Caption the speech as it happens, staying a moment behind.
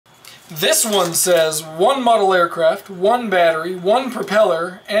This one says 1 model aircraft, 1 battery, 1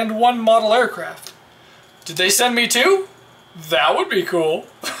 propeller, and 1 model aircraft. Did they send me 2? That would be cool.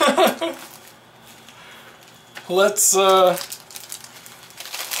 Let's,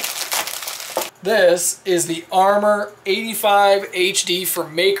 This is the Armor 85 HD for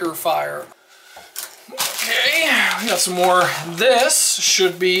Maker Fire. Okay, we got some more. This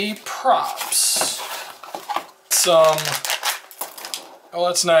should be props. Some... Oh,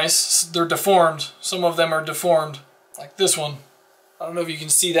 that's nice. They're deformed. Some of them are deformed. Like this one. I don't know if you can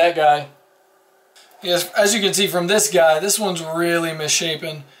see that guy. Yes, as you can see from this guy, this one's really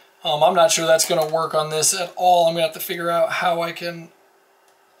misshapen. I'm not sure that's going to work on this at all. I'm going to have to figure out how I can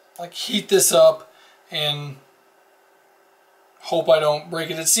like heat this up and hope I don't break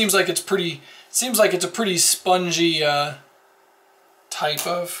it. It seems like it's a pretty spongy type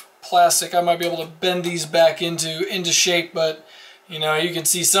of plastic. I might be able to bend these back into shape, but you know, you can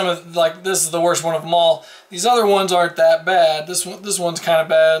see some of, like, this is the worst one of them all. These other ones aren't that bad. This one's kind of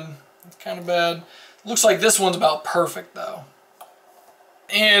bad. It's kind of bad. Looks like this one's about perfect though.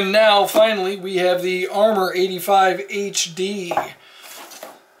 And now finally we have the Armor 85 HD.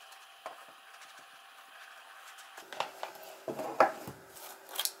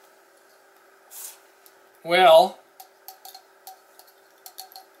 Well,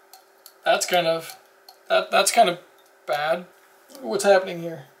 that's kind of bad. What's happening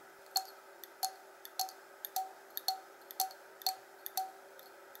here?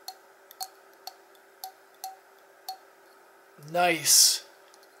 Nice.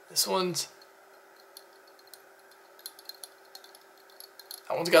 That one's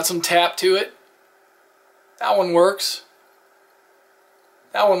got some tap to it. That one works.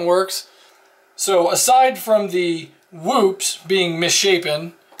 That one works. So aside from the whoops being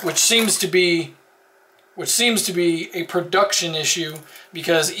misshapen, which seems to be a production issue,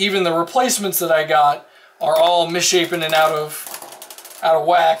 because even the replacements that I got are all misshapen and out of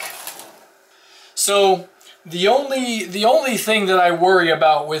whack. So the only thing that I worry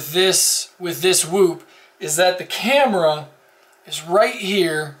about with this whoop is that the camera is right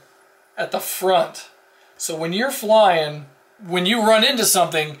here at the front. So when you're flying, when you run into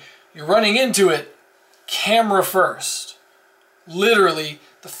something, you're running into it camera first. Literally,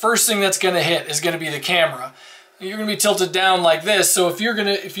 the first thing that's going to hit is going to be the camera. You're going to be tilted down like this, so if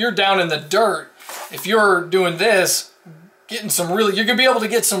you're down in the dirt, if you're doing this, you're going to be able to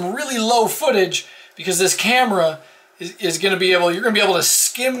get some really low footage, because this camera is going to be able, you're going to be able to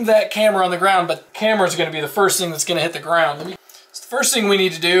skim that camera on the ground, but the camera is going to be the first thing that's going to hit the ground. So the first thing we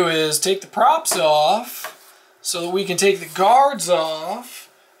need to do is take the props off so that we can take the guards off.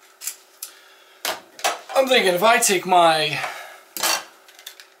 I'm thinking if I take my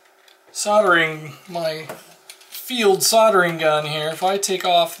field soldering gun here, if I take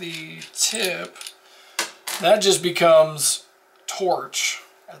off the tip, that just becomes torch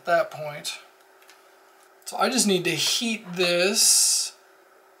at that point. So I just need to heat this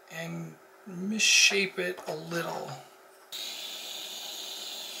and misshape it a little.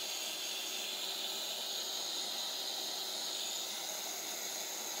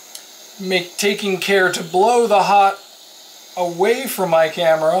 Taking care to blow the hot away from my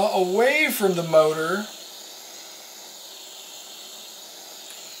camera, away from the motor.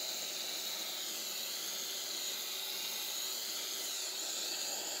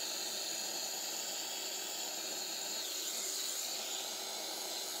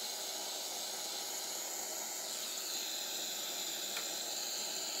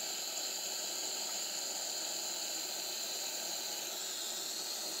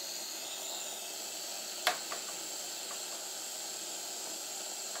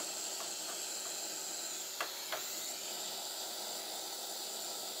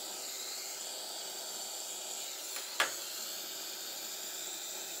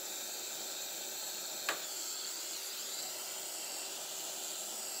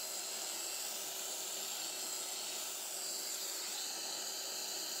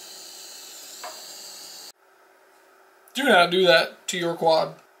 Do not do that to your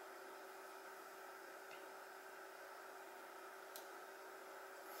quad.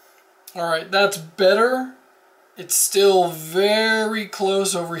 Alright, that's better. It's still very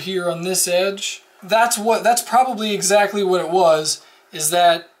close over here on this edge. That's probably exactly what it was, is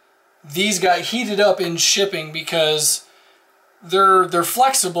that these got heated up in shipping, because they're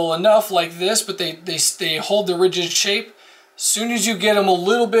flexible enough like this, but they hold the rigid shape. As soon as you get them a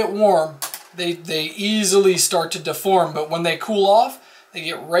little bit warm, they easily start to deform, but when they cool off, they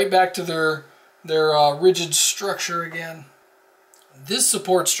get right back to their rigid structure again. This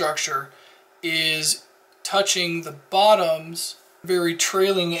support structure is touching the bottoms very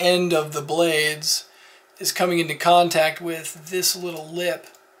trailing end of the blades is coming into contact with this little lip.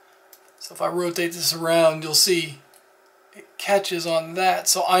 So if I rotate this around, you'll see it catches on that.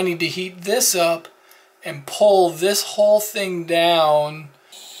 So I need to heat this up and pull this whole thing down.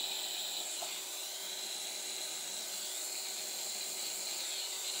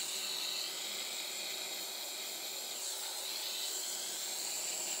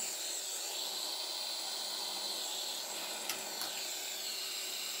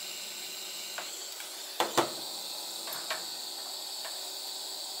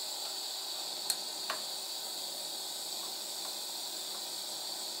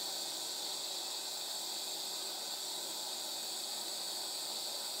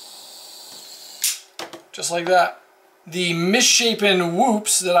 Just like that. The misshapen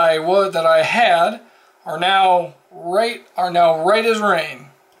whoops that I had are now right as rain.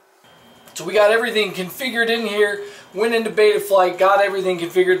 So we got everything configured in here. Went into beta flight, got everything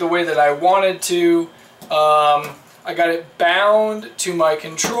configured the way that I wanted to. I got it bound to my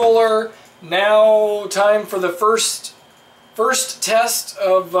controller. Now time for the first test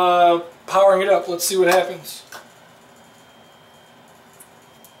of powering it up. Let's see what happens.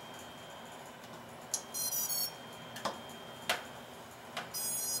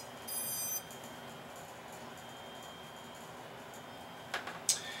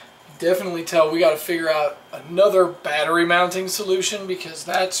 Definitely tell we got to figure out another battery mounting solution, because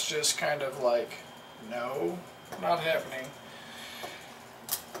that's just kind of like, no, not happening.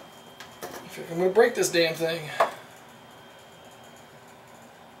 I think I'm going to break this damn thing.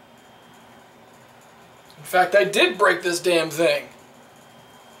 In fact, I did break this damn thing.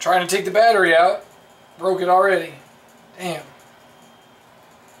 Trying to take the battery out, broke it already. Damn.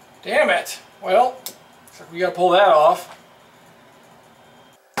 Damn it. Well, looks like we got to pull that off.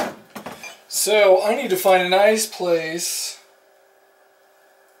 So I need to find a nice place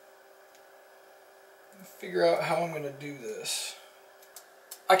and figure out how I'm going to do this.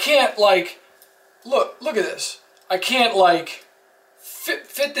 I can't like, look at this. I can't like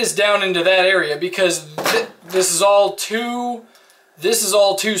fit this down into that area because this is all too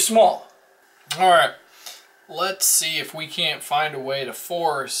small. All right, let's see if we can't find a way to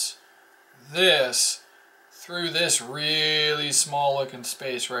force this through this really small looking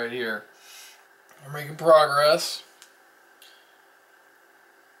space right here. We're making progress.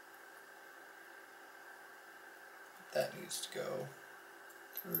 That needs to go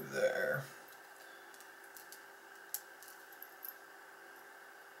through there.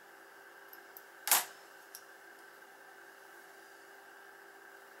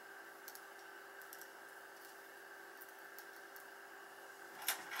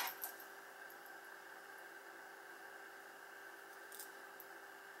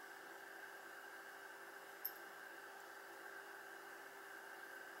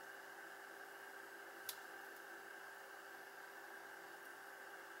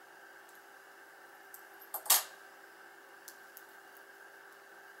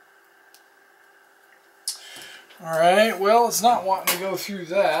 Alright, well, it's not wanting to go through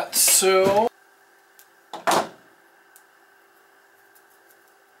that, so I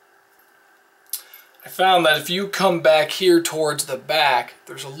found that if you come back here towards the back,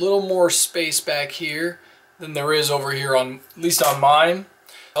 there's a little more space back here than there is over here, on at least on mine.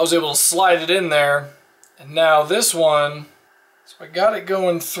 I was able to slide it in there, and now this one, so I got it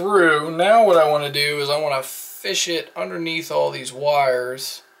going through. Now what I want to do is I want to fish it underneath all these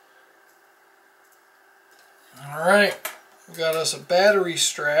wires. Alright, we got us a battery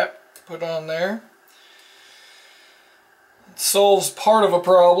strap to put on there. It solves part of a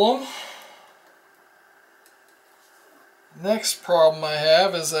problem. Next problem I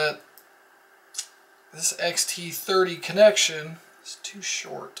have is that this XT30 connection is too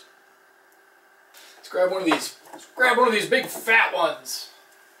short. Let's grab one of these. Let's grab one of these big fat ones.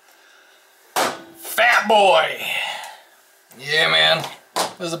 Fat boy! Yeah, man.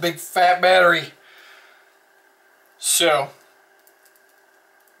 There's a big fat battery. So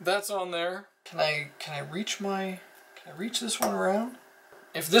that's on there. Can I reach this one around?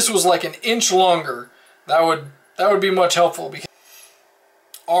 If this was like an inch longer, that would be much helpful.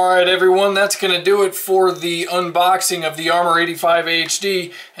 Alright everyone, that's gonna do it for the unboxing of the Armor 85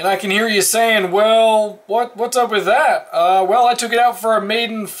 HD. And I can hear you saying, well, what's up with that? Well, I took it out for a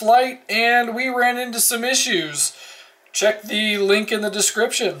maiden flight and we ran into some issues. Check the link in the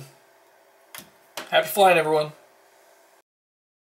description. Happy flying, everyone.